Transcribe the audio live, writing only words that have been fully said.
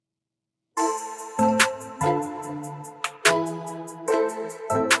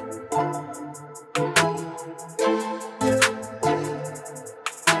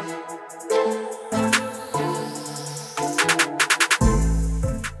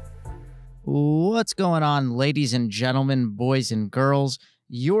What's going on, ladies and gentlemen, boys and girls?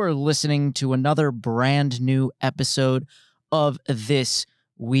 You're listening to another brand new episode of This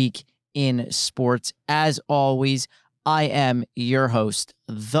Week in Sports. As always, I am your host,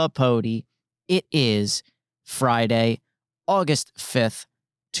 The Pody. It is Friday, August 5th,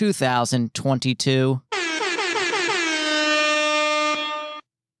 2022.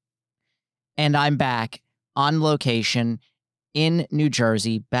 And I'm back on location in New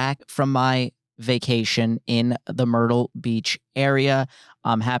Jersey, back from my vacation in the Myrtle Beach area.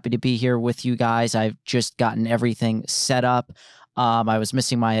 I'm happy to be here with you guys. I've just gotten everything set up. I was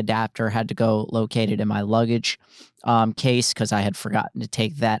missing my adapter, had to go locate it in my luggage case because I had forgotten to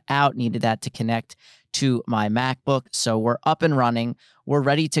take that out, needed that to connect to my MacBook. So we're up and running. We're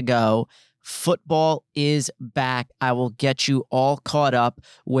ready to go. Football is back. I will get you all caught up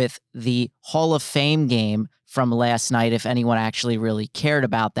with the Hall of Fame game from last night, if anyone actually really cared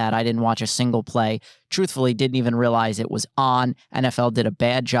about that. I didn't watch a single play. Truthfully, didn't even realize it was on. NFL did a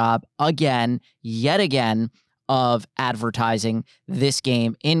bad job yet again, of advertising this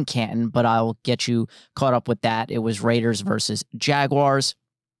game in Canton, but I'll get you caught up with that. It was Raiders versus Jaguars.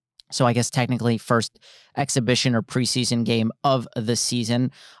 So I guess technically first exhibition or preseason game of the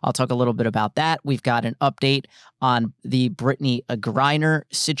season. I'll talk a little bit about that. We've got an update on the Brittney Griner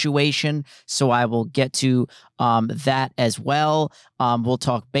situation, so I will get to that as well. We'll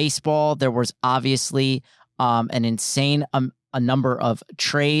talk baseball. There was obviously an insane a number of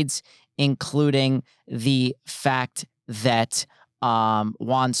trades, including the fact that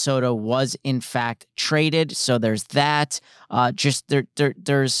Juan Soto was in fact traded. So there's that.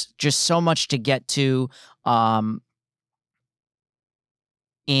 There's just so much to get to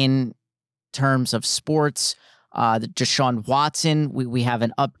in terms of sports. Deshaun Watson, we have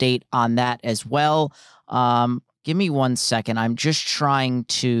an update on that as well. Give me 1 second. I'm just trying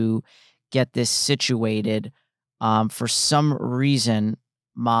to get this situated. For some reason,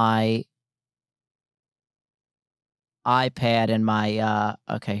 my iPad and my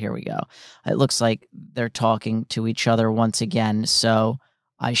okay, here we go. It looks like they're talking to each other once again, so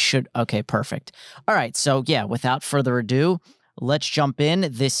I should okay, perfect. All right, so yeah, without further ado, let's jump in.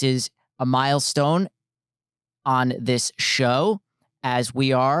 This is a milestone on this show as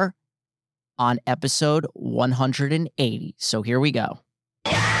we are on episode 180. So here we go.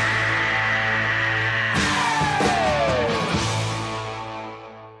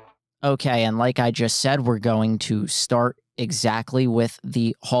 Okay, and like I just said, we're going to start exactly with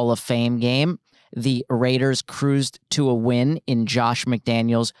the Hall of Fame game. The Raiders cruised to a win in Josh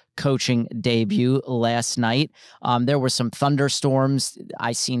McDaniels' coaching debut last night. There were some thunderstorms.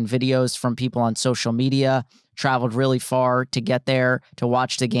 I seen videos from people on social media, traveled really far to get there to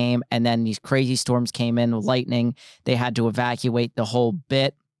watch the game, and then these crazy storms came in with lightning. They had to evacuate the whole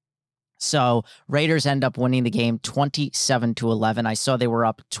bit. So Raiders end up winning the game 27-11. I saw they were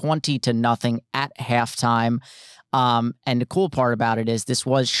up 20-0 at halftime. And the cool part about it is this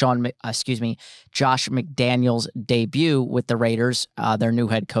was Josh McDaniels' debut with the Raiders, their new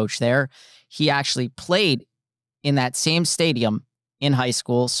head coach there. He actually played in that same stadium in high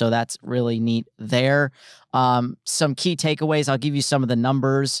school, so that's really neat there. Some key takeaways. I'll give you some of the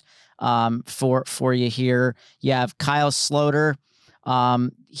numbers for you here. You have Kyle Sloter.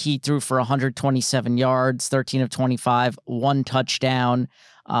 He threw for 127 yards, 13 of 25, 1 touchdown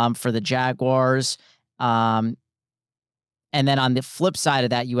for the Jaguars. And then on the flip side of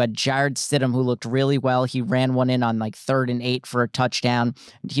that, you had Jarrett Stidham, who looked really well. He ran one in on like 3rd and 8 for a touchdown.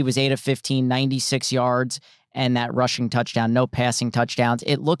 He was 8 of 15, 96 yards, and that rushing touchdown, no passing touchdowns.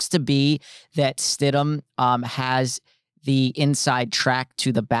 It looks to be that Stidham has the inside track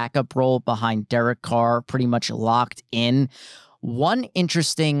to the backup role behind Derek Carr pretty much locked in. One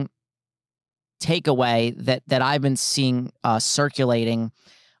interesting takeaway that I've been seeing circulating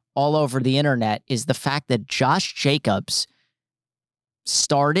all over the internet is the fact that Josh Jacobs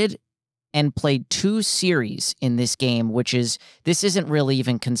started and played 2 series in this game, this isn't really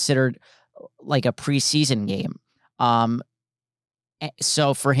even considered like a preseason game.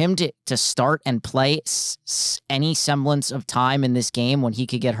 So for him to start and play any semblance of time in this game when he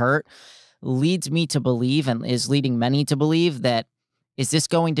could get hurt leads me to believe, and is leading many to believe, that is this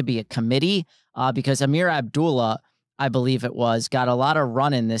going to be a committee? Because Amir Abdullah, I believe it was, got a lot of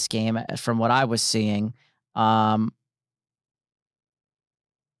run in this game from what I was seeing. No,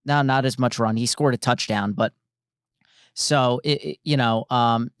 not as much run. He scored a touchdown, but so,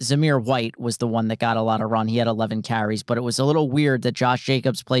 Zamir White was the one that got a lot of run. He had 11 carries, but it was a little weird that Josh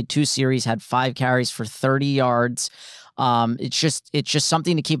Jacobs played 2 series, had 5 carries for 30 yards. It's just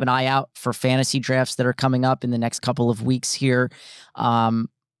something to keep an eye out for fantasy drafts that are coming up in the next couple of weeks here.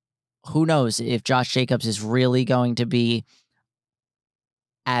 who knows if Josh Jacobs is really going to be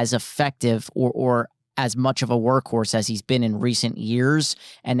as effective or as much of a workhorse as he's been in recent years.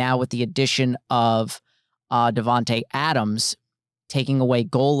 And now with the addition of Davante Adams taking away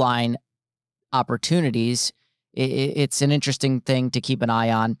goal line opportunities, it's an interesting thing to keep an eye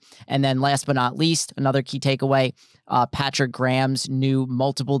on. And then last but not least, another key takeaway, Patrick Graham's new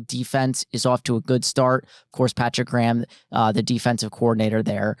multiple defense is off to a good start. Of course, Patrick Graham, the defensive coordinator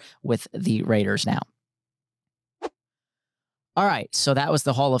there with the Raiders now. All right, so that was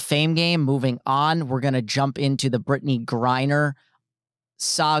the Hall of Fame game. Moving on, we're going to jump into the Brittney Griner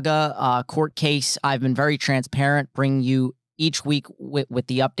saga court case. I've been very transparent, bringing you each week with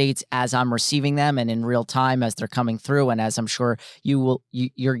the updates as I'm receiving them and in real time as they're coming through, and as I'm sure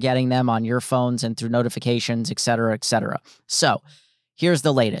you're getting them on your phones and through notifications, et cetera, et cetera. So here's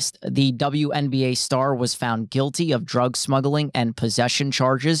the latest. The WNBA star was found guilty of drug smuggling and possession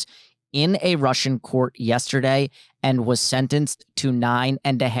charges in a Russian court yesterday and was sentenced to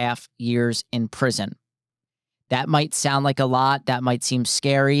 9.5 years in prison. That might sound like a lot. That might seem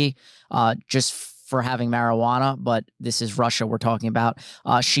scary just for having marijuana, but this is Russia we're talking about.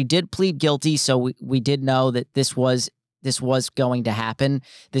 She did plead guilty, so we did know that this was going to happen.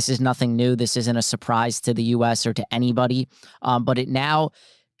 This is nothing new. This isn't a surprise to the U.S. or to anybody, but it now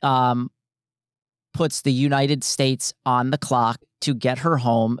puts the United States on the clock to get her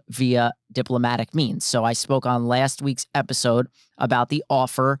home via diplomatic means. So I spoke on last week's episode about the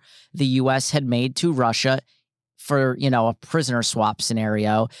offer the U.S. had made to Russia for, a prisoner swap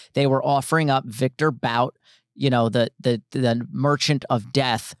scenario. They were offering up Victor Bout, the merchant of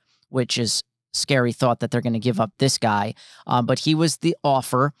death, which is scary thought that they're going to give up this guy. But he was the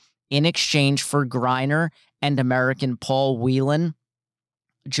offer in exchange for Griner and American Paul Whelan.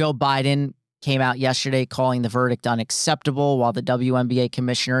 Joe Biden came out yesterday calling the verdict unacceptable, while the WNBA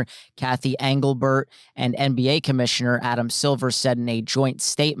commissioner, Kathy Engelbert, and NBA commissioner, Adam Silver, said in a joint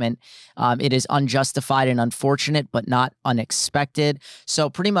statement, it is unjustified and unfortunate, but not unexpected. So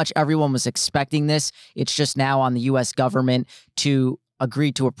pretty much everyone was expecting this. It's just now on the U.S. government to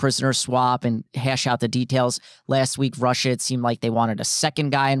agree to a prisoner swap and hash out the details. Last week, Russia, it seemed like they wanted a second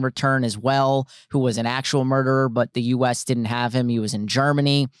guy in return as well, who was an actual murderer, but the U.S. didn't have him. He was in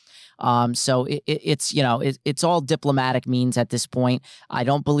Germany. So it's all diplomatic means at this point. I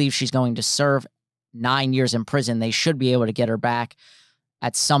don't believe she's going to serve 9 years in prison. They should be able to get her back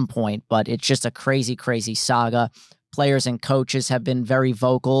at some point, but it's just a crazy, crazy saga. Players and coaches have been very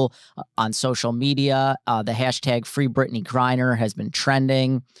vocal on social media. The hashtag Free Brittney Griner has been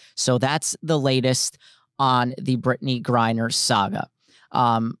trending. So that's the latest on the Brittney Griner saga.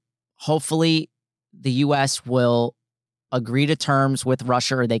 Hopefully the U.S. will agree to terms with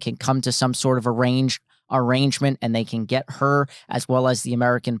Russia, or they can come to some sort of arrangement and they can get her as well as the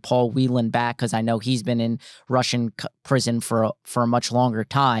American Paul Whelan back, because I know he's been in Russian prison for a much longer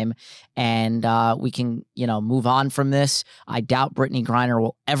time, and we can move on from this. I doubt Brittney Griner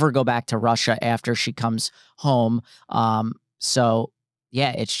will ever go back to Russia after she comes home. So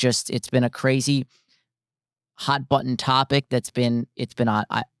yeah, it's been a crazy hot button topic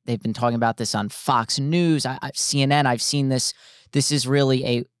they've been talking about this on Fox News, CNN. I've seen this. This is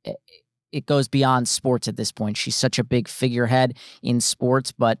really it goes beyond sports at this point. She's such a big figurehead in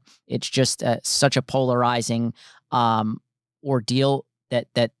sports, but it's just such a polarizing ordeal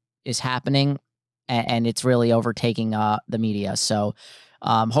that is happening, and it's really overtaking the media. So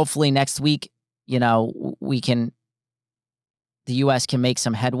hopefully next week, the U.S. can make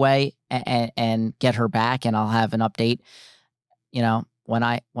some headway and get her back, and I'll have an update, when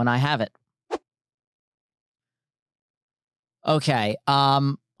I have it. Okay,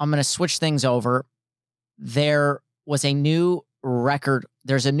 I'm going to switch things over. There's a new record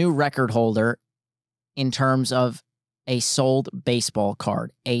holder in terms of a sold baseball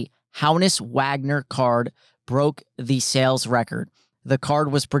card. A Honus Wagner card broke the sales record. The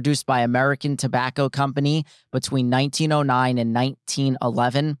card was produced by American Tobacco Company between 1909 and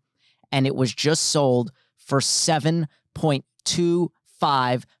 1911, and it was just sold for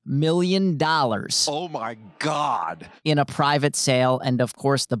 $7.25 million. Oh my God. In a private sale. And of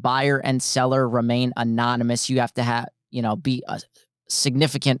course, the buyer and seller remain anonymous. You have to be a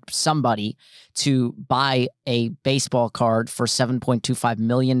significant somebody to buy a baseball card for $7.25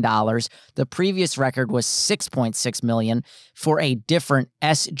 million. The previous record was $6.6 million for a different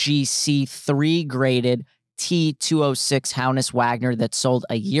SGC 3 graded T206 Honus Wagner that sold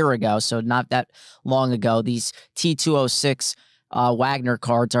a year ago. So not that long ago. These T206 Wagner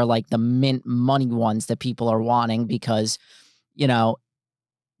cards are like the mint money ones that people are wanting because,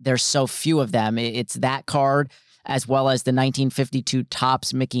 there's so few of them. It's that card. as well as the 1952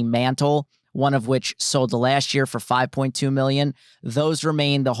 Topps Mickey Mantle, one of which sold last year for $5.2 million. Those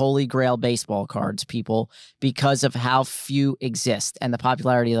remain the holy grail baseball cards, people, because of how few exist and the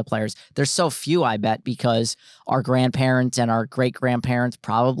popularity of the players. There's so few, I bet, because our grandparents and our great-grandparents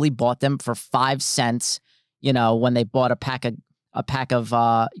probably bought them for 5 cents, when they bought a pack of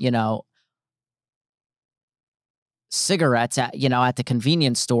cigarettes at the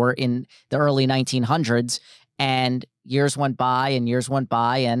convenience store in the early 1900s. And years went by,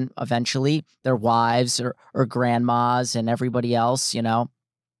 and eventually their wives or grandmas and everybody else,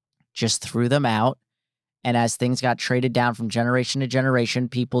 just threw them out. And as things got traded down from generation to generation,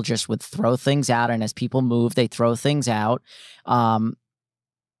 people just would throw things out. And as people move, they throw things out.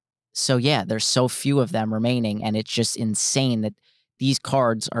 So yeah, there's so few of them remaining. And it's just insane that these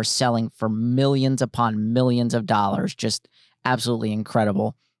cards are selling for millions upon millions of dollars. Just absolutely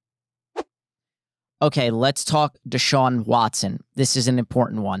incredible. Okay, let's talk Deshaun Watson. This is an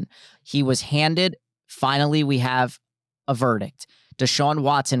important one. He was handed, finally we have a verdict. Deshaun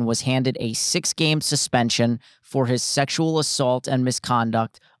Watson was handed a 6-game suspension for his sexual assault and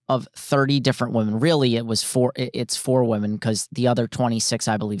misconduct of 30 different women. Really, it's 4 women because the other 26,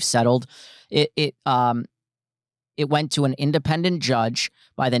 I believe, settled. It went to an independent judge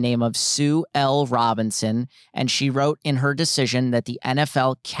by the name of Sue L. Robinson, and she wrote in her decision that the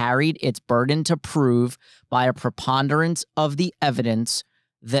NFL carried its burden to prove by a preponderance of the evidence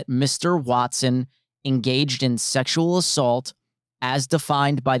that Mr. Watson engaged in sexual assault as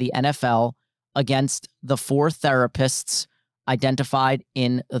defined by the NFL against the 4 therapists identified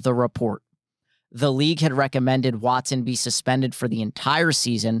in the report. The league had recommended Watson be suspended for the entire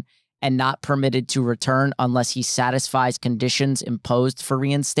season and not permitted to return unless he satisfies conditions imposed for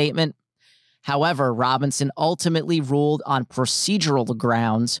reinstatement. However, Robinson ultimately ruled on procedural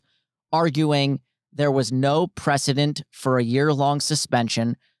grounds, arguing there was no precedent for a year-long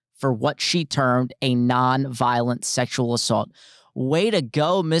suspension for what she termed a non-violent sexual assault. Way to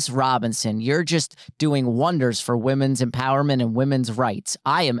go, Miss Robinson. You're just doing wonders for women's empowerment and women's rights.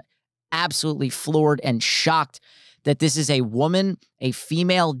 I am absolutely floored and shocked that this is a woman, a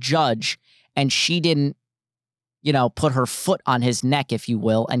female judge, and she didn't, put her foot on his neck, if you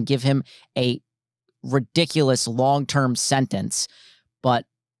will, and give him a ridiculous long-term sentence. But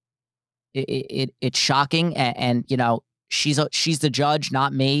it's shocking, and she's the judge,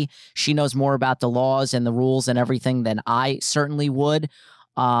 not me. She knows more about the laws and the rules and everything than I certainly would.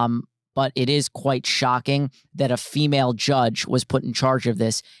 But it is quite shocking that a female judge was put in charge of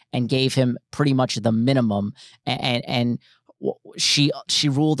this and gave him pretty much the minimum. And she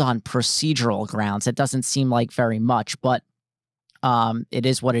ruled on procedural grounds. It doesn't seem like very much, but it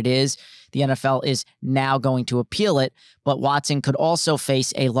is what it is. The NFL is now going to appeal it, but Watson could also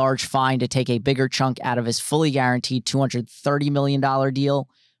face a large fine to take a bigger chunk out of his fully guaranteed $230 million deal,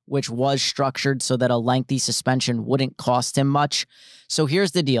 which was structured so that a lengthy suspension wouldn't cost him much. So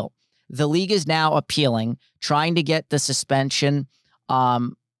here's the deal. The league is now appealing, trying to get the suspension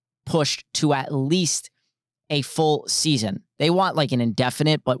pushed to at least a full season. They want like an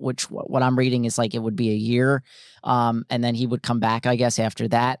indefinite, but what I'm reading is like it would be a year, and then he would come back, I guess, after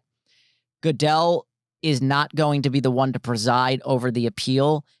that. Goodell is not going to be the one to preside over the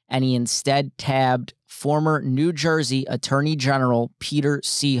appeal, and he instead tabbed former New Jersey Attorney General Peter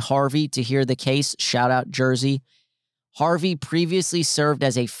C. Harvey to hear the case. Shout out Jersey. Harvey previously served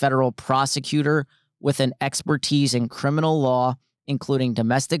as a federal prosecutor with an expertise in criminal law, including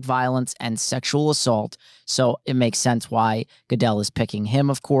domestic violence and sexual assault. So it makes sense why Goodell is picking him,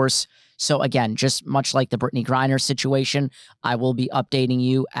 of course. So again, just much like the Brittany Griner situation, I will be updating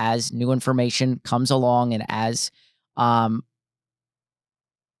you as new information comes along and as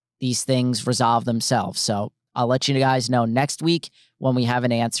these things resolve themselves. So I'll let you guys know next week when we have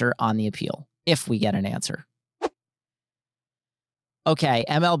an answer on the appeal, if we get an answer. Okay,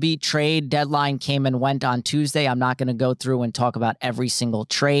 MLB trade deadline came and went on Tuesday. I'm not going to go through and talk about every single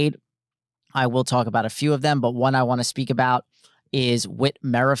trade. I will talk about a few of them, but one I want to speak about is Whit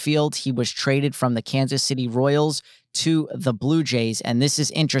Merrifield. He was traded from the Kansas City Royals to the Blue Jays, and this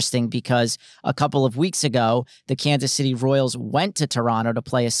is interesting because a couple of weeks ago, the Kansas City Royals went to Toronto to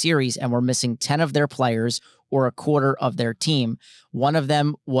play a series and were missing 10 of their players, or a quarter of their team. One of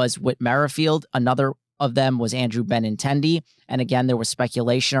them was Whit Merrifield. Another of them was Andrew Benintendi. And again, there was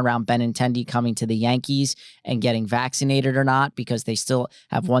speculation around Benintendi coming to the Yankees and getting vaccinated or not, because they still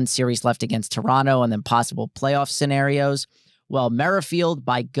have one series left against Toronto and then possible playoff scenarios. Well, Merrifield,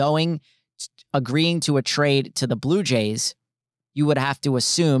 by agreeing to a trade to the Blue Jays, you would have to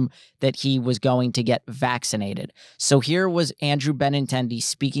assume that he was going to get vaccinated. So here was Andrew Benintendi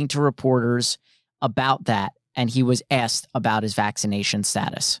speaking to reporters about that. and he was asked about his vaccination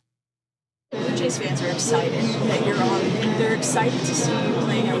status. Blue Jays fans are excited that you're on, and they're excited to see you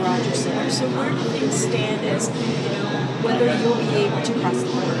playing at Rogers Center. So where do things stand as, whether you'll be able to cross the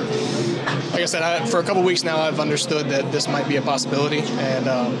border? Like I said, for a couple weeks now, I've understood that this might be a possibility, and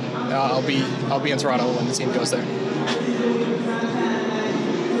I'll be in Toronto when the team goes there.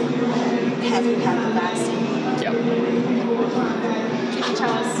 Have you had the vaccine? Yep. Can you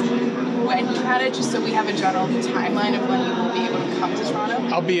tell us when you had it, just so we have a general timeline of when you will be able to come to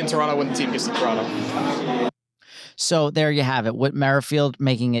Toronto? I'll be in Toronto when the team gets to Toronto. So there you have it. Whit Merrifield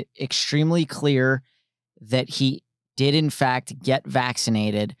making it extremely clear that he did, in fact, get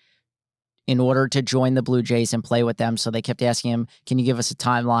vaccinated in order to join the Blue Jays and play with them. So they kept asking him, can you give us a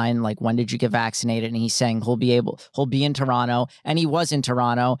timeline? Like, when did you get vaccinated? And he's saying he'll be in Toronto. And he was in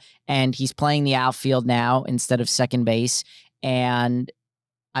Toronto, and he's playing the outfield now instead of second base. And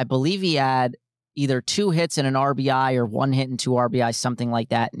I believe he had either 2 hits and an RBI or 1 hit and 2 RBI, something like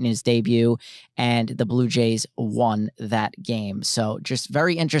that in his debut. And the Blue Jays won that game. So just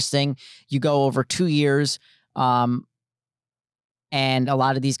very interesting. You go over 2 years, and a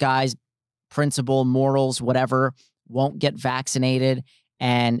lot of these guys, principal, mortals, whatever, won't get vaccinated.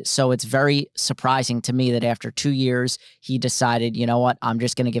 And so it's very surprising to me that after 2 years, he decided, you know what, I'm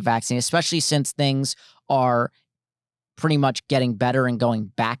just going to get vaccinated, especially since things are pretty much getting better and going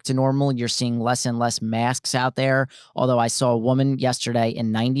back to normal. You're seeing less and less masks out there. Although I saw a woman yesterday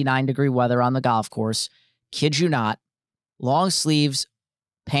in 99-degree weather on the golf course, kid you not, long sleeves,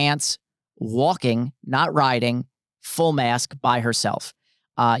 pants, walking, not riding, full mask by herself.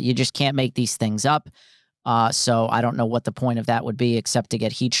 You just can't make these things up. So I don't know what the point of that would be, except to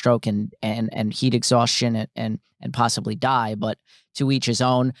get heat stroke and heat exhaustion and possibly die, but to each his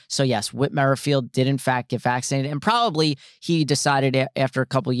own. So yes, Whit Merrifield did in fact get vaccinated, and probably he decided after a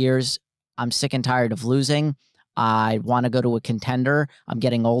couple of years, I'm sick and tired of losing. I want to go to a contender. I'm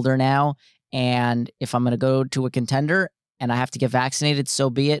getting older now, and if I'm going to go to a contender and I have to get vaccinated, so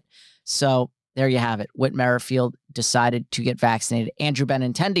be it. So there you have it. Whit Merrifield decided to get vaccinated. Andrew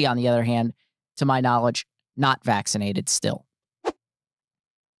Benintendi, on the other hand, to my knowledge, not vaccinated still.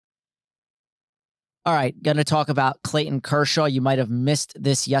 All right, going to talk about Clayton Kershaw. You might have missed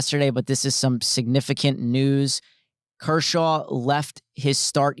this yesterday, but this is some significant news. Kershaw left his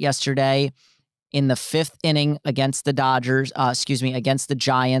start yesterday in the 5th inning against the against the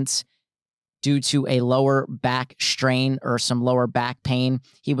Giants due to a lower back strain or some lower back pain.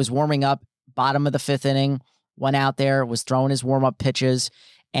 He was warming up bottom of the 5th inning, went out there, was throwing his warm-up pitches,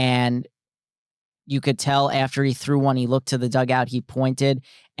 and you could tell after he threw one, he looked to the dugout, he pointed,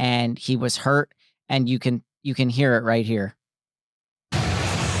 and he was hurt, and you can hear it right here.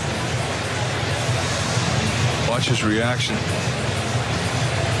 Watch his reaction.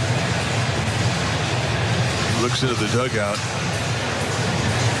 He looks into the dugout,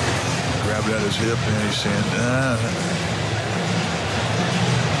 grabbed at his hip, and he's saying,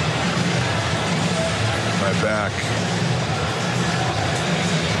 my back.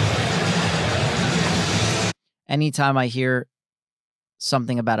 Anytime I hear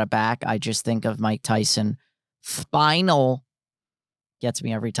something about a back, I just think of Mike Tyson. Spinal gets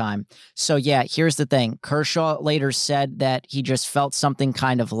me every time. So yeah, here's the thing. Kershaw later said that he just felt something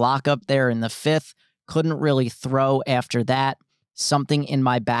kind of lock up there in the 5th. Couldn't really throw after that. Something in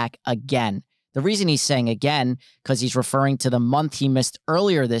my back again. The reason he's saying again, because he's referring to the month he missed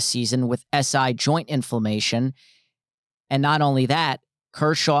earlier this season with SI joint inflammation. And not only that,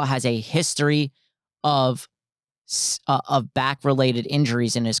 Kershaw has a history of back-related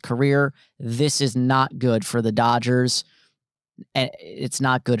injuries in his career. This is not good for the Dodgers. It's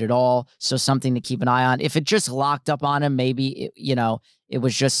not good at all. So something to keep an eye on. If it just locked up on him, maybe, it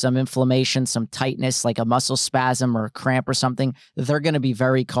was just some inflammation, some tightness, like a muscle spasm or a cramp or something, they're going to be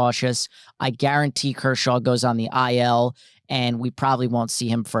very cautious. I guarantee Kershaw goes on the IL, and we probably won't see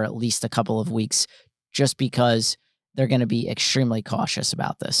him for at least a couple of weeks just because they're going to be extremely cautious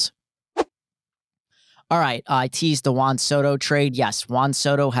about this. All right, I teased the Juan Soto trade. Yes, Juan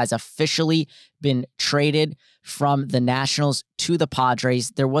Soto has officially been traded from the Nationals to the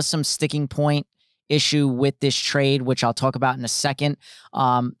Padres. There was some sticking point issue with this trade, which I'll talk about in a second.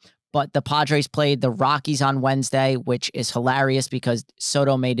 But the Padres played the Rockies on Wednesday, which is hilarious because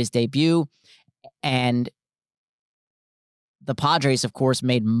Soto made his debut. And the Padres, of course,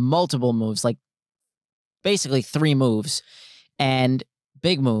 made multiple moves, like basically 3 moves and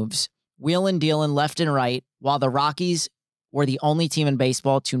big moves, wheeling, dealing left and right, while the Rockies were the only team in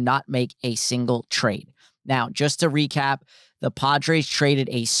baseball to not make a single trade. Now, just to recap, the Padres traded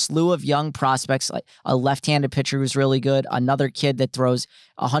a slew of young prospects, like a left-handed pitcher who's really good, another kid that throws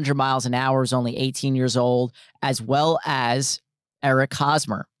 100 miles an hour, is only 18 years old, as well as Eric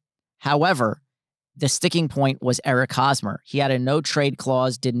Hosmer. However, the sticking point was Eric Hosmer. He had a no-trade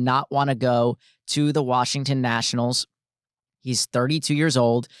clause, did not want to go to the Washington Nationals. He's 32 years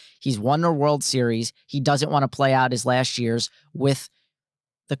old. He's won the World Series. He doesn't want to play out his last years with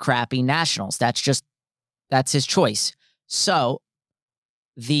the crappy Nationals. That's his choice. So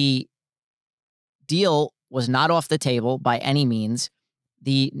the deal was not off the table by any means.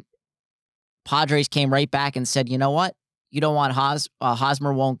 The Padres came right back and said, you know what? You don't want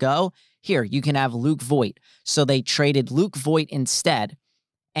Hosmer won't go. Here, you can have Luke Voit. So they traded Luke Voit instead,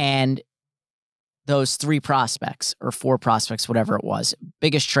 and those 3 prospects or 4 prospects, whatever it was.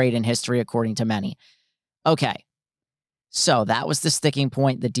 Biggest trade in history, according to many. Okay. So that was the sticking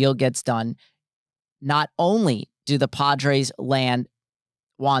point. The deal gets done. Not only do the Padres land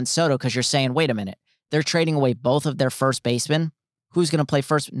Juan Soto, because you're saying, wait a minute, they're trading away both of their first basemen. Who's going to play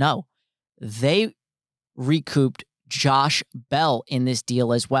first? No. They recouped Josh Bell in this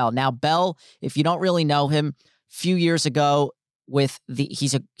deal as well. Now, Bell, if you don't really know him, a few years ago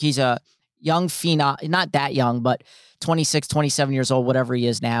he's a young phenom, not that young, but 26, 27 years old, whatever he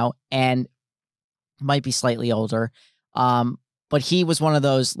is now, and might be slightly older. But he was one of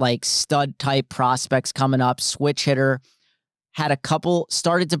those like stud type prospects coming up, switch hitter,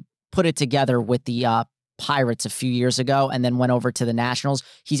 started to put it together with the Pirates a few years ago and then went over to the Nationals.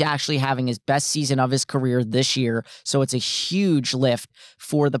 He's actually having his best season of his career this year. So it's a huge lift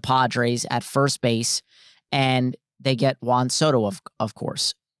for the Padres at first base. And they get Juan Soto, of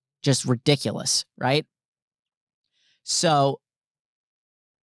course. Just ridiculous, right? So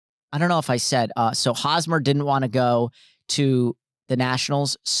I don't know if I said, so Hosmer didn't want to go to the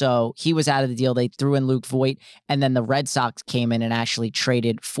Nationals, so he was out of the deal. They threw in Luke Voit, and then the Red Sox came in and actually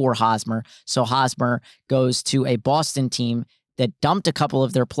traded for Hosmer. So Hosmer goes to a Boston team that dumped a couple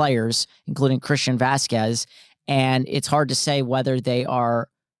of their players, including Christian Vasquez, and it's hard to say whether they are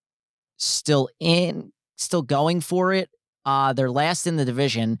still going for it. They're last in the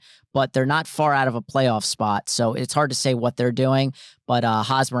division, but they're not far out of a playoff spot, so it's hard to say what they're doing, but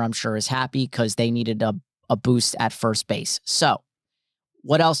Hosmer, I'm sure, is happy because they needed a boost at first base. So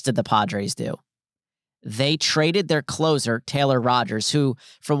what else did the Padres do? They traded their closer, Taylor Rogers, who,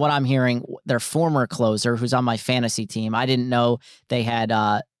 from what I'm hearing, their former closer, who's on my fantasy team. I didn't know they had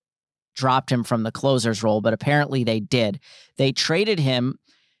dropped him from the closer's role, but apparently they did. They traded him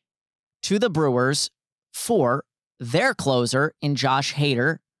to the Brewers for their closer in Josh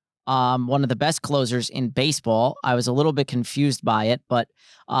Hader, one of the best closers in baseball. I was a little bit confused by it, but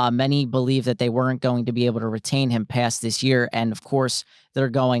many believe that they weren't going to be able to retain him past this year. And of course, they're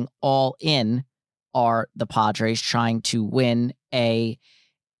going all in, are the Padres, trying to win a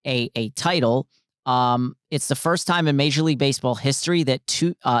title. It's the first time in Major League Baseball history that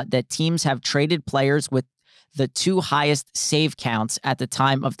teams have traded players with the 2 highest save counts at the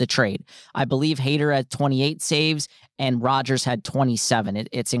time of the trade. I believe Hader had 28 saves and Rogers had 27.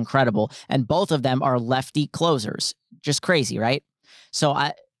 It's incredible. And both of them are lefty closers. Just crazy, right? So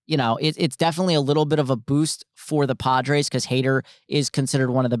it's definitely a little bit of a boost for the Padres because Hader is considered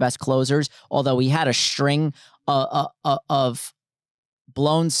one of the best closers, although he had a string of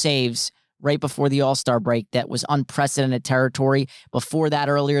blown saves right before the All-Star break that was unprecedented territory. Before that,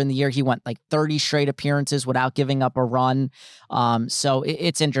 earlier in the year, he went like 30 straight appearances without giving up a run. So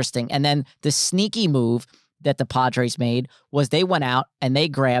it's interesting. And then the sneaky move that the Padres made was they went out and they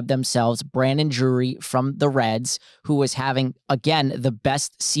grabbed themselves Brandon Drury from the Reds, who was having, again, the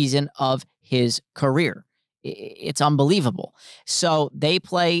best season of his career. It's unbelievable. So they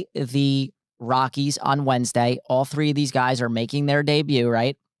play the Rockies on Wednesday. All 3 of these guys are making their debut,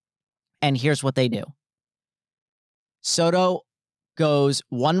 right? And here's what they do. Soto goes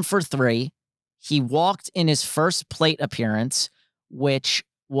 1 for 3. He walked in his first plate appearance, which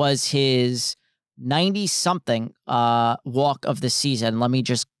was his 90-something walk of the season. Let me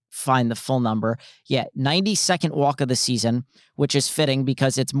just find the full number. Yeah, 92nd walk of the season, which is fitting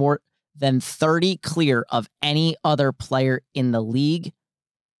because it's more than 30 clear of any other player in the league.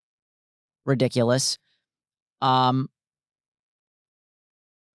 Ridiculous.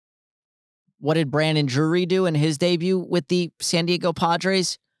 What did Brandon Drury do in his debut with the San Diego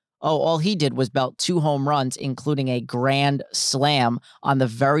Padres? Oh, all he did was belt 2 home runs, including a grand slam on the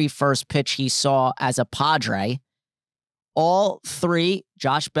very first pitch he saw as a Padre. All 3,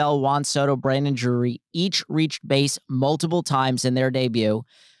 Josh Bell, Juan Soto, Brandon Drury, each reached base multiple times in their debut.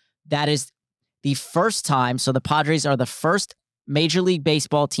 That is the first time, so the Padres are the first Major League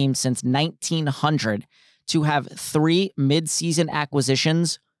Baseball team since 1900 to have 3 mid-season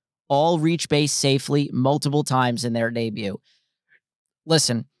acquisitions all reach base safely multiple times in their debut.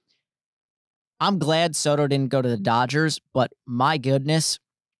 Listen, I'm glad Soto didn't go to the Dodgers, but my goodness,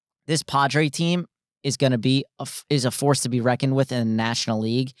 this Padre team is going to be is a force to be reckoned with in the National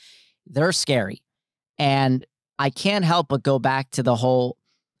League. They're scary. And I can't help but go back to the whole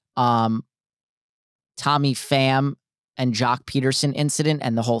Tommy Pham and Jock Peterson incident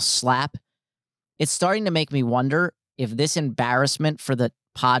and the whole slap. It's starting to make me wonder if this embarrassment for the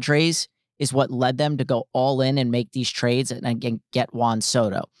Padres is what led them to go all in and make these trades and get Juan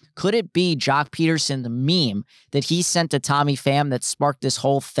Soto. Could it be Jock Peterson's meme that he sent to Tommy Pham that sparked this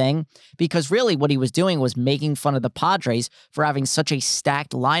whole thing? Because really what he was doing was making fun of the Padres for having such a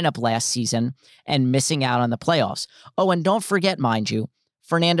stacked lineup last season and missing out on the playoffs. Oh, and don't forget, mind you,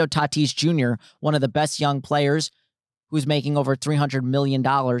 Fernando Tatis Jr., one of the best young players who's making over $300 million,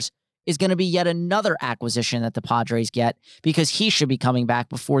 is going to be yet another acquisition that the Padres get because he should be coming back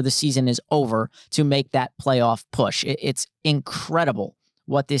before the season is over to make that playoff push. It's incredible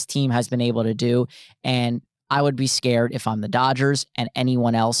what this team has been able to do, and I would be scared if I'm the Dodgers and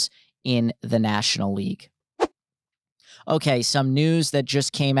anyone else in the National League. Okay, some news that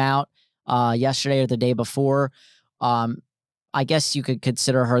just came out yesterday or the day before. I guess you could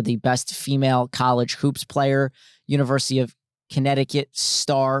consider her the best female college hoops player. University of Connecticut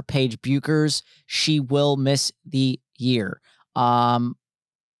star Paige Buchers, she will miss the year.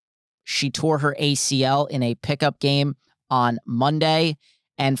 She tore her ACL in a pickup game on Monday.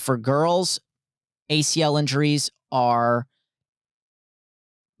 And for girls, ACL injuries are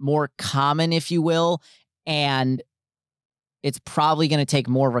more common, if you will, and it's probably going to take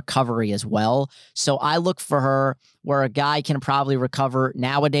more recovery as well. So I look for her where a guy can probably recover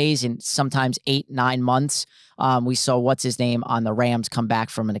nowadays in sometimes 8-9 months. We saw what's his name on the Rams come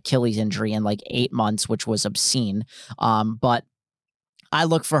back from an Achilles injury in like 8 months, which was obscene. But I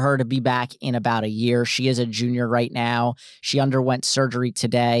look for her to be back in about a year. She is a junior right now. She underwent surgery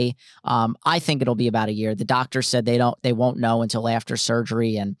today. I think it'll be about a year. The doctor said they won't know until after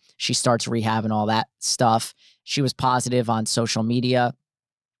surgery and she starts rehab and all that stuff. She was positive on social media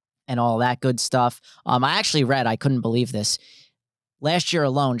and all that good stuff. I actually read, I couldn't believe this. Last year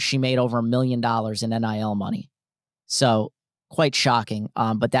alone, she made over $1 million in NIL money. So quite shocking.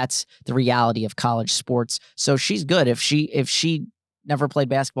 But that's the reality of college sports. So she's good. If she never played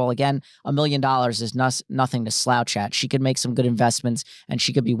basketball again, $1 million is nothing to slouch at. She could make some good investments and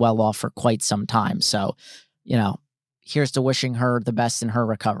she could be well off for quite some time. So, here's to wishing her the best in her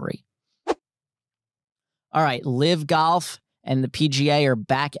recovery. All right, Live Golf and the PGA are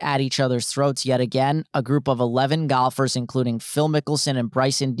back at each other's throats yet again. A group of 11 golfers, including Phil Mickelson and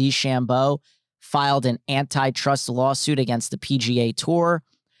Bryson DeChambeau, filed an antitrust lawsuit against the PGA Tour.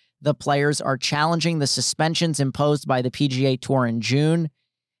 The players are challenging the suspensions imposed by the PGA Tour in June,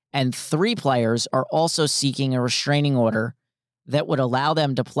 and 3 players are also seeking a restraining order that would allow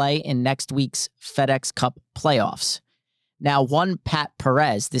them to play in next week's FedEx Cup playoffs. Now, one Pat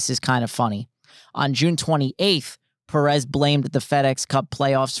Perez, this is kind of funny. On June 28th, Perez blamed the FedEx Cup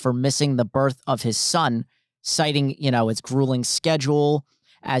playoffs for missing the birth of his son, citing, its grueling schedule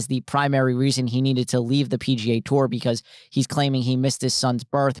as the primary reason he needed to leave the PGA Tour, because he's claiming he missed his son's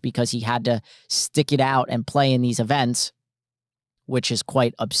birth because he had to stick it out and play in these events, which is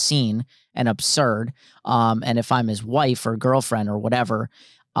quite obscene and absurd. And if I'm his wife or girlfriend or whatever,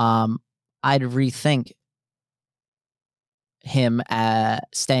 I'd rethink him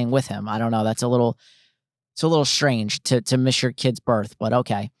staying with him. I don't know. It's a little strange to miss your kid's birth, but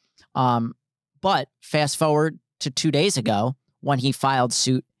okay. But fast forward to 2 days ago when he filed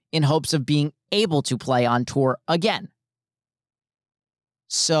suit in hopes of being able to play on tour again.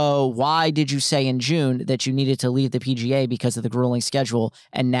 So why did you say in June that you needed to leave the PGA because of the grueling schedule,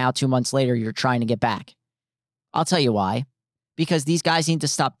 and now 2 months later you're trying to get back? I'll tell you why. Because these guys need to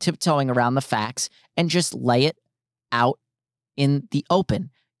stop tiptoeing around the facts and just lay it out in the open.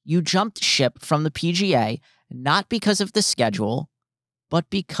 You jumped ship from the PGA, not because of the schedule,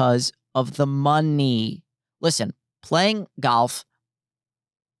 but because of the money. Listen, playing golf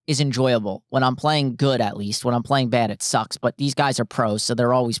is enjoyable. When I'm playing good, at least. When I'm playing bad, it sucks. But these guys are pros, so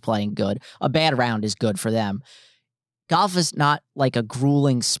they're always playing good. A bad round is good for them. Golf is not like a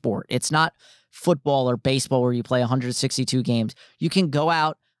grueling sport. It's not football or baseball where you play 162 games. You can go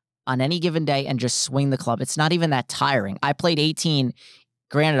out on any given day and just swing the club. It's not even that tiring. I played 18.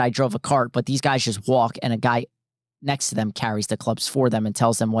 Granted, I drove a cart, but these guys just walk and a guy next to them carries the clubs for them and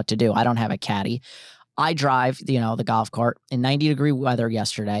tells them what to do. I don't have a caddy. I drive, the golf cart in 90-degree weather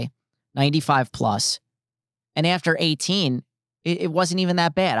yesterday, 95 plus. And after 18, it wasn't even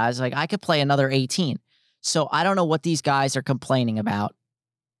that bad. I was like, I could play another 18. So I don't know what these guys are complaining about.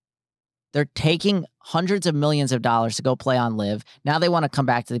 They're taking hundreds of millions of dollars to go play on LIV. Now they want to come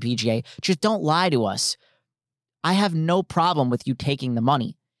back to the PGA. Just don't lie to us. I have no problem with you taking the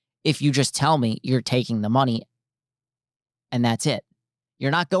money if you just tell me you're taking the money and that's it.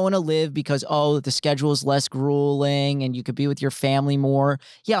 You're not going to LIV because, oh, the schedule is less grueling and you could be with your family more.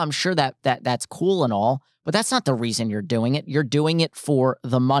 Yeah, I'm sure that's cool and all, but that's not the reason you're doing it. You're doing it for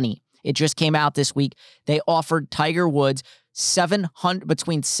the money. It just came out this week. They offered Tiger Woods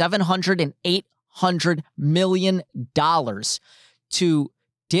between $700 and $800 million to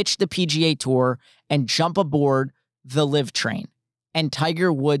ditch the PGA Tour and jump aboard the LIV train. And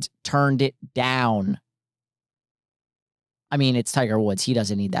Tiger Woods turned it down. I mean, it's Tiger Woods. He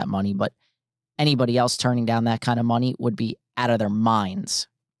doesn't need that money, but anybody else turning down that kind of money would be out of their minds.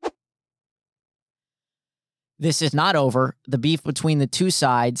 This is not over. The beef between the two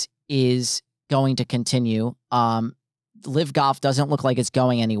sides is going to continue. LIV Golf doesn't look like it's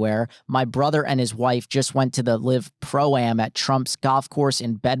going anywhere. My brother and his wife just went to the LIV Pro-Am at Trump's golf course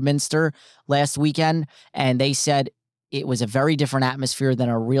in Bedminster last weekend, and they said it was a very different atmosphere than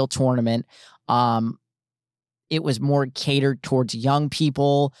a real tournament. It was more catered towards young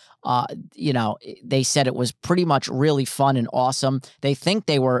people. They said it was pretty much really fun and awesome. They think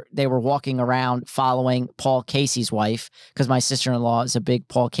they were walking around following Paul Casey's wife, because my sister-in-law is a big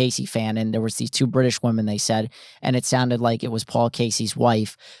Paul Casey fan, and there was these two British women, they said, and it sounded like it was Paul Casey's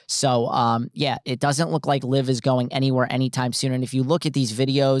wife. So, it doesn't look like LIV is going anywhere anytime soon. And if you look at these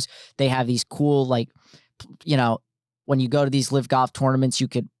videos, they have these cool, when you go to these LIV golf tournaments, you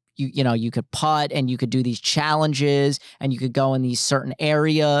could putt and you could do these challenges and you could go in these certain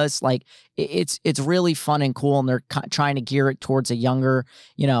areas. Like it's really fun and cool. And they're trying to gear it towards a younger,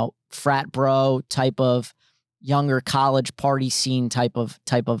 frat bro type of younger college party scene type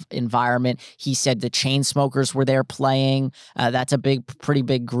of environment. He said the Chainsmokers were there playing. That's a pretty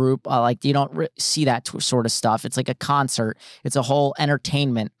big group. You don't see that sort of stuff. It's like a concert. It's a whole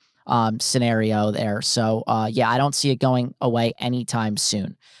entertainment scenario there. So, I don't see it going away anytime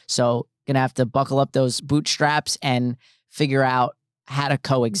soon. So gonna have to buckle up those bootstraps and figure out how to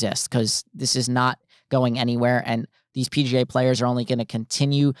coexist, because this is not going anywhere. And these PGA players are only going to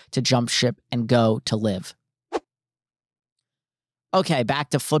continue to jump ship and go to LIV. Okay, back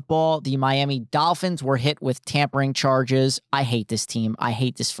to football. The Miami Dolphins were hit with tampering charges. I hate this team. I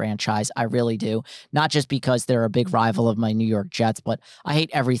hate this franchise. I really do. Not just because they're a big rival of my New York Jets, but I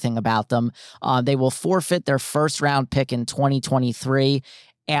hate everything about them. They will forfeit their first-round pick in 2023,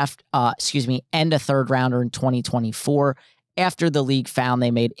 and a third-rounder in 2024, after the league found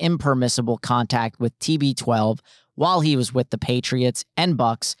they made impermissible contact with TB12 while he was with the Patriots and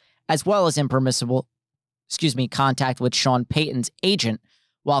Bucks, as well as impermissible contact with Sean Payton's agent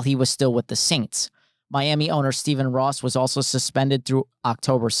while he was still with the Saints. Miami owner Stephen Ross was also suspended through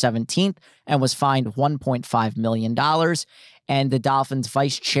October 17th and was fined $1.5 million. And the Dolphins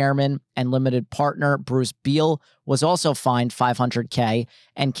vice chairman and limited partner Bruce Beal was also fined $500K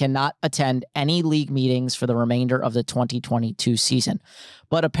and cannot attend any league meetings for the remainder of the 2022 season.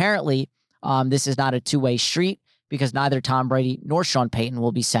 But apparently, this is not a two-way street, because neither Tom Brady nor Sean Payton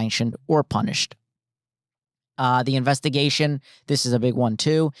will be sanctioned or punished. The investigation, this is a big one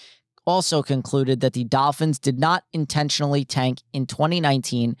too, also concluded that the Dolphins did not intentionally tank in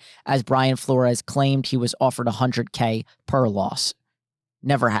 2019, as Brian Flores claimed he was offered $100K per loss.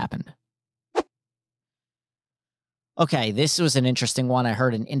 Never happened. Okay, this was an interesting one. I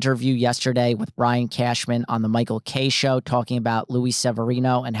heard an interview yesterday with Brian Cashman on the Michael Kay Show talking about Luis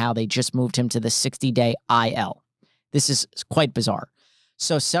Severino and how they just moved him to the 60-day IL. This is quite bizarre.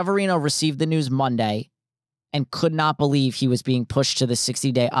 So Severino received the news Monday and could not believe he was being pushed to the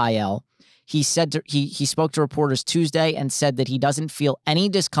 60-day IL. He said he spoke to reporters Tuesday and said that he doesn't feel any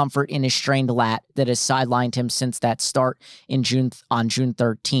discomfort in his strained lat that has sidelined him since that start on June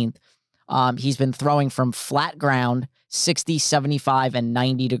 13th. He's been throwing from flat ground, 60, 75, and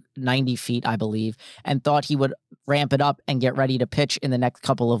 90 feet, I believe, and thought he would ramp it up and get ready to pitch in the next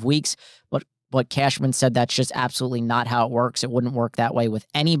couple of weeks. But Cashman said that's just absolutely not how it works. It wouldn't work that way with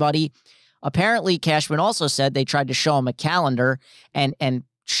anybody. Apparently, Cashman also said they tried to show him a calendar and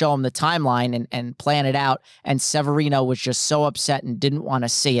show him the timeline and plan it out, and Severino was just so upset and didn't want to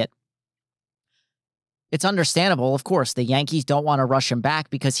see it. It's understandable, of course. The Yankees don't want to rush him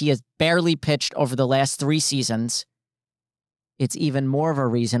back because he has barely pitched over the last 3 seasons. It's even more of a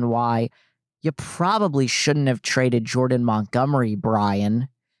reason why you probably shouldn't have traded Jordan Montgomery, Brian,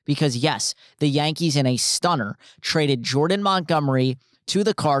 because yes, the Yankees in a stunner traded Jordan Montgomery to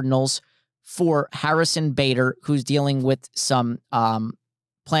the Cardinals for Harrison Bader, who's dealing with some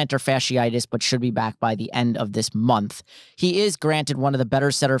plantar fasciitis, but should be back by the end of this month. He is granted one of the better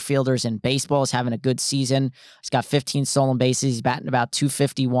center fielders in baseball. He's having a good season. He's got 15 stolen bases. He's batting about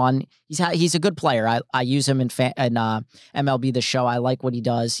 251. He's a good player. I use him in MLB The Show. I like what he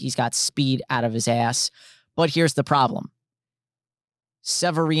does. He's got speed out of his ass. But here's the problem.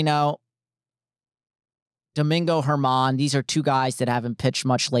 Severino, Domingo Germán, these are two guys that haven't pitched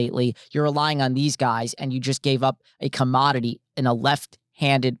much lately. You're relying on these guys, and you just gave up a commodity in a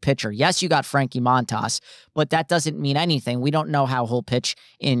left-handed pitcher. Yes, you got Frankie Montas, but that doesn't mean anything. We don't know how he'll pitch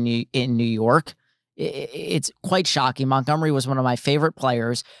in New York. It's quite shocking. Montgomery was one of my favorite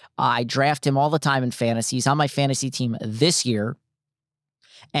players. I draft him all the time in fantasy. He's on my fantasy team this year.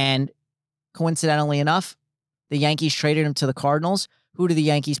 And coincidentally enough, the Yankees traded him to the Cardinals. Who do the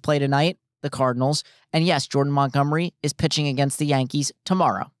Yankees play tonight? The Cardinals. And yes, Jordan Montgomery is pitching against the Yankees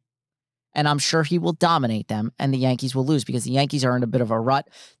tomorrow. And I'm sure he will dominate them, and the Yankees will lose because the Yankees are in a bit of a rut.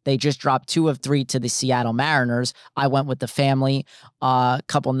 They just dropped 2 of 3 to the Seattle Mariners. I went with the family a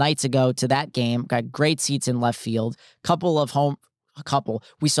couple nights ago to that game. Got great seats in left field.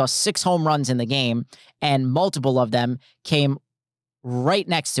 We saw 6 home runs in the game, and multiple of them came right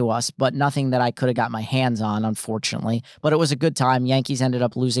next to us, but nothing that I could have got my hands on, unfortunately. But it was a good time. Yankees ended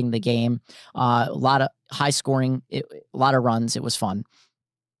up losing the game. A lot of high scoring, a lot of runs. It was fun.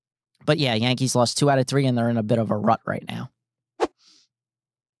 But yeah, Yankees lost 2 out of 3, and they're in a bit of a rut right now.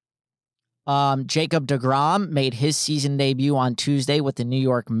 Jacob deGrom made his season debut on Tuesday with the New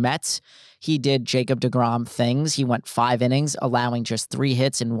York Mets. He did Jacob deGrom things. He went 5 innings, allowing just 3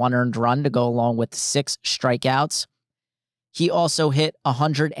 hits and 1 earned run to go along with 6 strikeouts. He also hit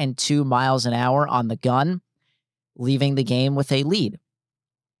 102 miles an hour on the gun, leaving the game with a lead.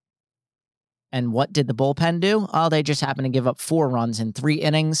 And what did the bullpen do? Oh, they just happened to give up 4 runs in 3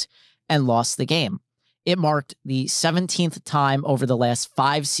 innings and lost the game. It marked the 17th time over the last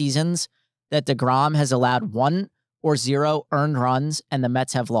 5 seasons that deGrom has allowed 1 or 0 earned runs and the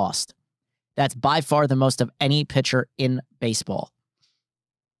Mets have lost. That's by far the most of any pitcher in baseball.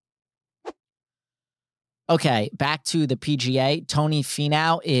 Okay, back to the PGA. Tony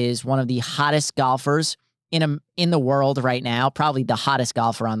Finau is one of the hottest golfers in the world right now, probably the hottest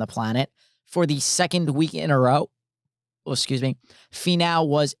golfer on the planet. For the second week in a row, Finau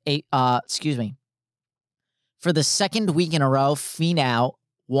was For the second week in a row, Finau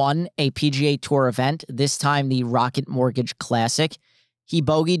won a PGA Tour event, this time the Rocket Mortgage Classic. He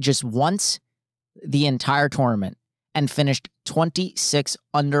bogeyed just once the entire tournament and finished 26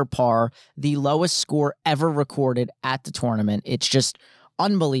 under par, the lowest score ever recorded at the tournament. It's just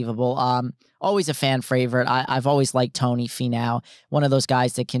unbelievable. Always a fan favorite. I've always liked Tony Finau, one of those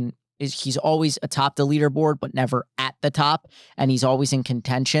guys that he's always atop the leaderboard, but never at the top, and he's always in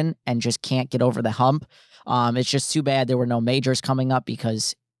contention and just can't get over the hump. It's just too bad there were no majors coming up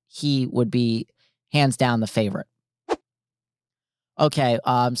because he would be hands down the favorite. Okay,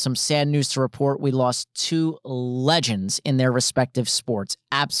 some sad news to report. We lost 2 legends in their respective sports,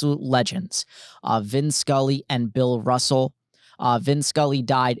 absolute legends, Vin Scully and Bill Russell. Vin Scully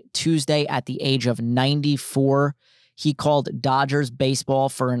died Tuesday at the age of 94. He called Dodgers baseball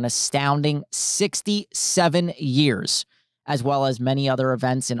for an astounding 67 years, as well as many other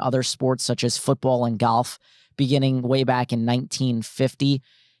events in other sports such as football and golf, beginning way back in 1950.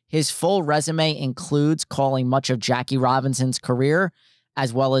 His full resume includes calling much of Jackie Robinson's career,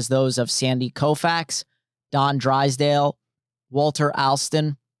 as well as those of Sandy Koufax, Don Drysdale, Walter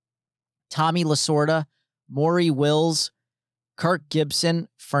Alston, Tommy Lasorda, Maury Wills, Kirk Gibson,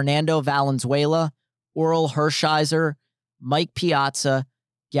 Fernando Valenzuela, Oral Hershiser, Mike Piazza,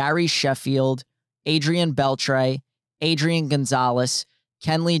 Gary Sheffield, Adrian Beltre, Adrian Gonzalez,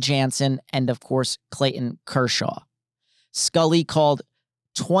 Kenley Jansen, and of course, Clayton Kershaw. Scully called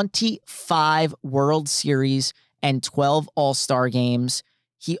 25 World Series and 12 All-Star games.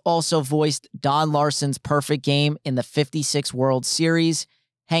 He also voiced Don Larson's perfect game in the 56 World Series,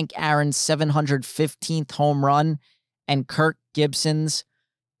 Hank Aaron's 715th home run, and Kirk Gibson's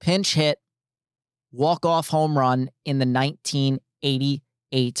pinch hit walk-off home run in the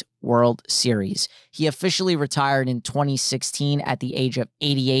 1988 World Series. He officially retired in 2016 at the age of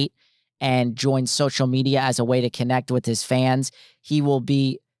 88 and joined social media as a way to connect with his fans. He will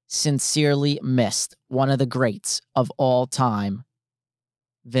be sincerely missed. One of the greats of all time,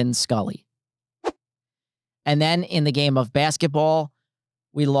 Vin Scully. And then in the game of basketball,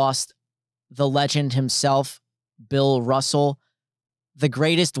 we lost the legend himself, Bill Russell, the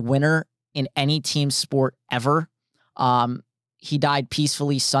greatest winner in any team sport ever. He died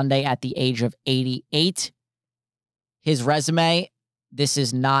peacefully Sunday at the age of 88. His resume, this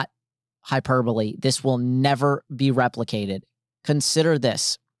is not hyperbole. This will never be replicated. Consider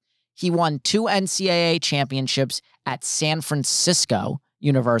this. He won 2 NCAA championships at San Francisco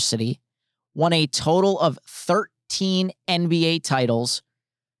University, won a total of 13 NBA titles,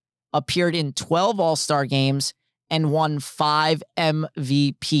 appeared in 12 All-Star games, and won 5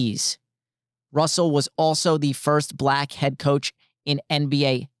 MVPs. Russell was also the first black head coach in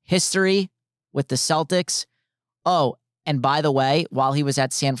NBA history with the Celtics. Oh, and by the way, while he was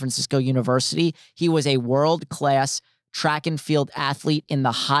at San Francisco University, he was a world-class track and field athlete in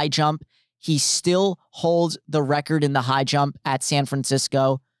the high jump. He still holds the record in the high jump at San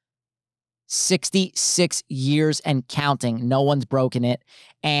Francisco. 66 years and counting. No one's broken it.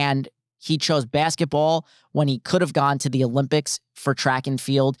 And he chose basketball when he could have gone to the Olympics for track and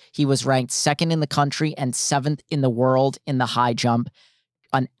field. He was ranked 2nd in the country and 7th in the world in the high jump.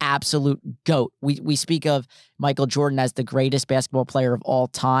 An absolute GOAT. We speak of Michael Jordan as the greatest basketball player of all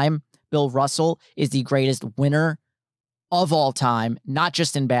time. Bill Russell is the greatest winner of all time, not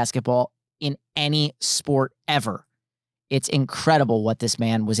just in basketball, in any sport ever. It's incredible what this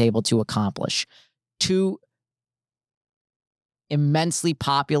man was able to accomplish. 2 immensely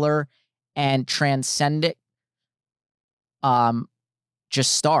popular and transcendent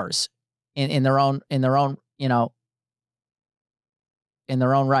just stars in their own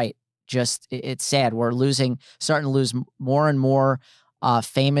right. Just it's sad. We're starting to lose more and more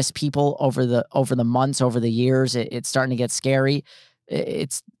famous people over the months, over the years. It's starting to get scary.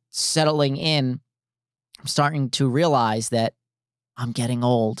 It's settling in. I'm starting to realize that I'm getting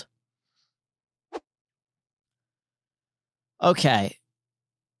old. Okay.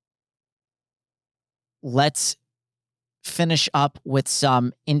 Let's finish up with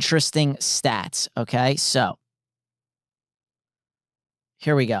some interesting stats. Okay, so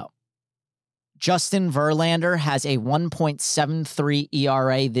here we go. Justin Verlander has a 1.73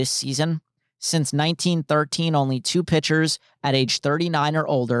 ERA this season. Since 1913, only 2 pitchers at age 39 or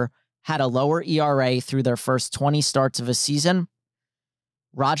older had a lower ERA through their first 20 starts of a season.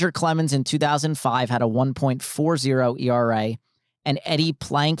 Roger Clemens in 2005 had a 1.40 ERA, and Eddie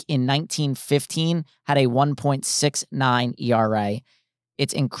Plank in 1915 had a 1.69 ERA.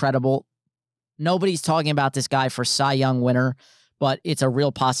 It's incredible. Nobody's talking about this guy for Cy Young winner, but it's a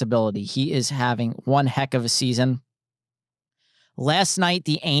real possibility. He is having one heck of a season. Last night,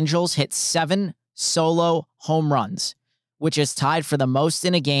 the Angels hit 7 solo home runs, which is tied for the most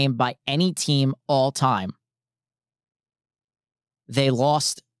in a game by any team all time. They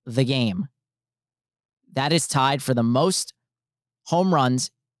lost the game. That is tied for the most home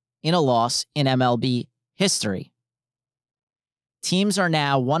runs in a loss in MLB history. Teams are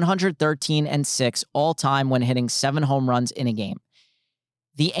now 113-6 all time when hitting 7 home runs in a game.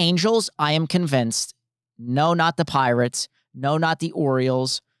 The Angels, I am convinced, no, not the Pirates, no, not the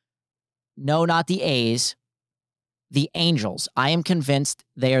Orioles, no, not the A's. The Angels, I am convinced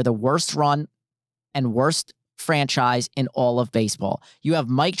they are the worst run and worst franchise in all of baseball. You have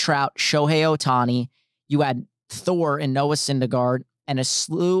Mike Trout, Shohei Ohtani, you had Thor and Noah Syndergaard, and a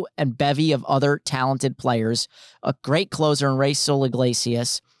slew and bevy of other talented players, a great closer in Raisel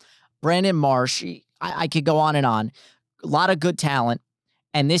Iglesias, Brandon Marsh. I could go on and on. A lot of good talent,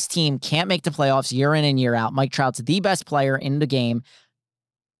 and this team can't make the playoffs year in and year out. Mike Trout's the best player in the game.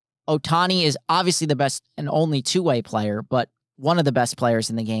 Ohtani is obviously the best and only two-way player, but one of the best players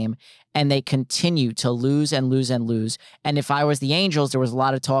in the game, and they continue to lose and lose and lose. And if I was the Angels, there was a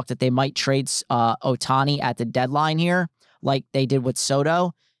lot of talk that they might trade Ohtani at the deadline here, like they did with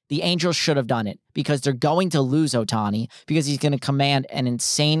Soto. The Angels should have done it because they're going to lose Ohtani because he's going to command an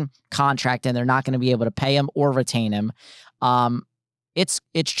insane contract and they're not going to be able to pay him or retain him. It's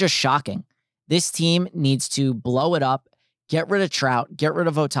just shocking. This team needs to blow it up, get rid of Trout, get rid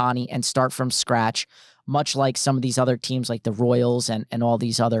of Ohtani, and start from scratch, much like some of these other teams like the Royals and all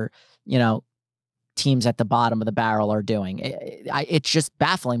these other, teams at the bottom of the barrel are doing. It's just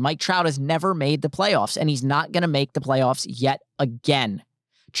baffling. Mike Trout has never made the playoffs, and he's not going to make the playoffs yet again.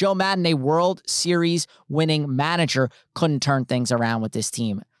 Joe Madden, a World Series winning manager, couldn't turn things around with this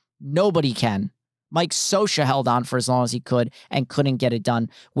team. Nobody can. Mike Scioscia held on for as long as he could and couldn't get it done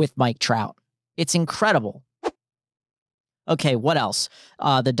with Mike Trout. It's incredible. Okay, what else?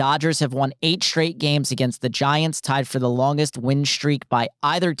 The Dodgers have won 8 straight games against the Giants, tied for the longest win streak by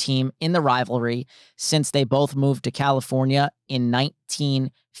either team in the rivalry since they both moved to California in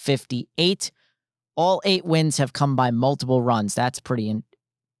 1958. All 8 wins have come by multiple runs. That's pretty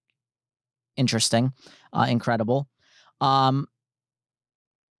interesting, incredible. And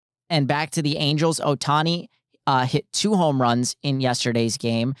back to the Angels, Ohtani hit 2 home runs in yesterday's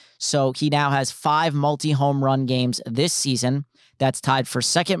game. So he now has 5 multi-home run games this season. That's tied for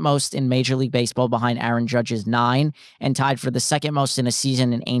second most in Major League Baseball behind Aaron Judge's 9, and tied for the second most in a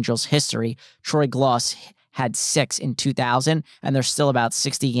season in Angels history. Troy Gloss had 6 in 2000, and there's still about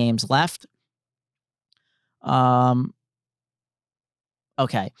 60 games left. Okay.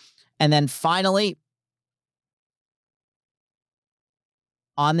 And then finally,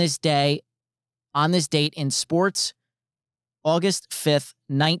 on this date in sports, August 5th,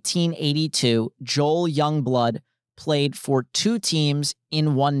 1982, Joel Youngblood played for 2 teams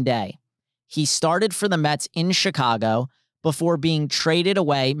in one day. He started for the Mets in Chicago before being traded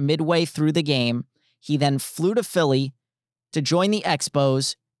away midway through the game. He then flew to Philly to join the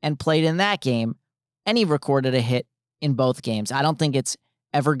Expos and played in that game, and he recorded a hit in both games. I don't think it's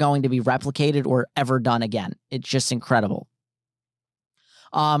ever going to be replicated or ever done again. It's just incredible.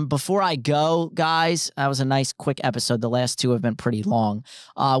 Before I go, guys, that was a nice quick episode. The last 2 have been pretty long.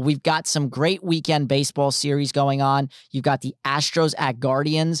 We've got some great weekend baseball series going on. You've got the Astros at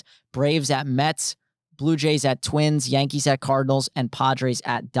Guardians, Braves at Mets, Blue Jays at Twins, Yankees at Cardinals, and Padres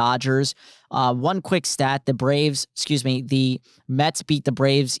at Dodgers. One quick stat, the Mets beat the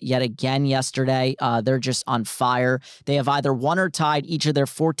Braves yet again yesterday. They're just on fire. They have either won or tied each of their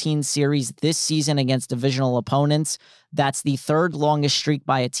 14 series this season against divisional opponents. That's the 3rd longest streak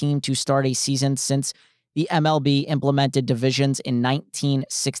by a team to start a season since the MLB implemented divisions in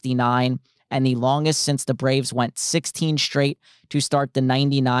 1969, and the longest since the Braves went 16 straight to start the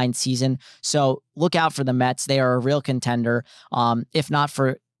 99 season. So look out for the Mets. They are a real contender. If not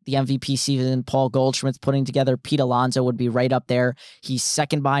for the MVP season Paul Goldschmidt's putting together, Pete Alonso would be right up there. He's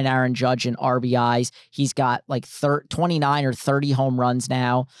second behind Aaron Judge in RBIs. He's got like 29 or 30 home runs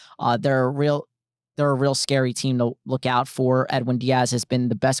now. They're a real scary team to look out for. Edwin Diaz has been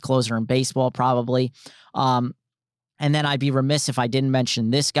the best closer in baseball, probably. And then I'd be remiss if I didn't mention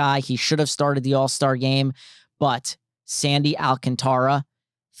this guy. He should have started the All-Star game, but Sandy Alcantara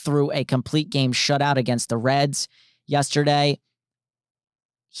threw a complete game shutout against the Reds yesterday.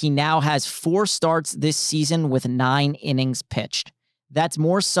 He now has 4 starts this season with 9 innings pitched. That's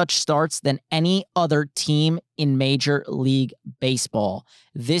more such starts than any other team in Major League Baseball.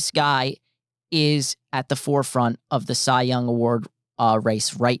 This guy is at the forefront of the Cy Young Award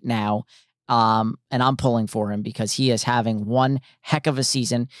race right now. And I'm pulling for him because he is having one heck of a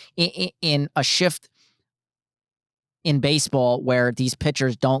season in a shift in baseball where these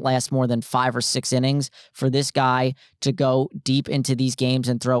pitchers don't last more than 5 or 6 innings. For this guy to go deep into these games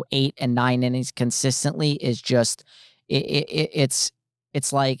and throw 8 and 9 innings consistently is just, it's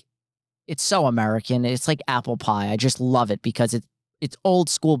like, it's so American. It's like apple pie. I just love it because it's old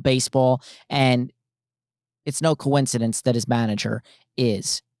school baseball, and it's no coincidence that his manager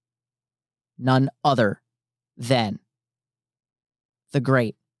is none other than the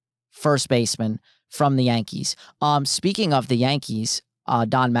great first baseman from the Yankees. Speaking of the Yankees,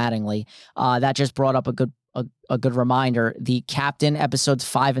 Don Mattingly, that just brought up a good reminder. The Captain episodes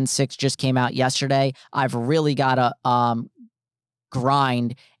 5 and 6 just came out yesterday. I've really got to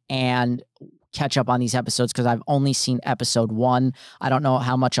grind and catch up on these episodes because I've only seen episode 1. I don't know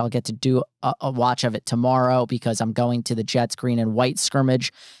how much I'll get to do a watch of it tomorrow because I'm going to the Jets green and white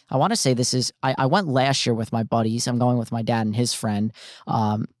scrimmage. I want to say this is, I went last year with my buddies. I'm going with my dad and his friend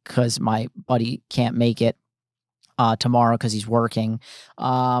because my buddy can't make it tomorrow because he's working.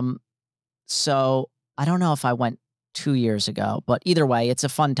 So I don't know if I went 2 years ago, but either way, it's a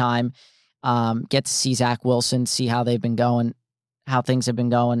fun time. Get to see Zach Wilson, see how they've been going, how things have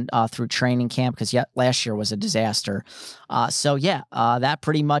been going through training camp, because last year was a disaster. So that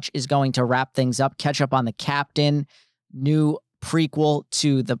pretty much is going to wrap things up. Catch up on the Captain, new prequel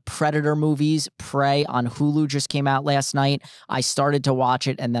to the Predator movies. Prey on Hulu just came out last night. I started to watch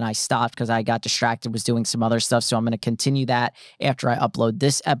it and then I stopped because I got distracted, was doing some other stuff. So I'm going to continue that after I upload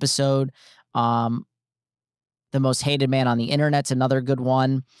this episode. The Most Hated Man on the Internet's another good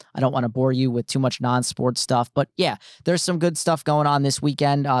one. I don't want to bore you with too much non-sports stuff, but yeah, there's some good stuff going on this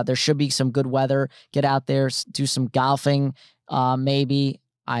weekend. There should be some good weather. Get out there, do some golfing. Maybe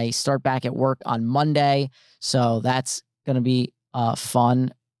I start back at work on Monday, so that's going to be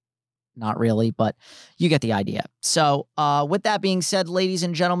fun. Not really, but you get the idea. So with that being said, ladies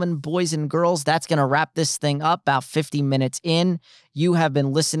and gentlemen, boys and girls, that's going to wrap this thing up about 50 minutes in. You have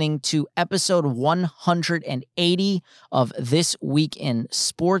been listening to episode 180 of This Week in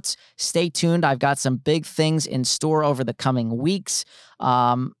Sports. Stay tuned. I've got some big things in store over the coming weeks.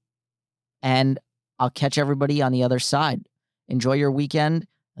 And I'll catch everybody on the other side. Enjoy your weekend.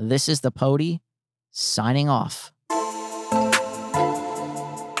 This is the Pody signing off.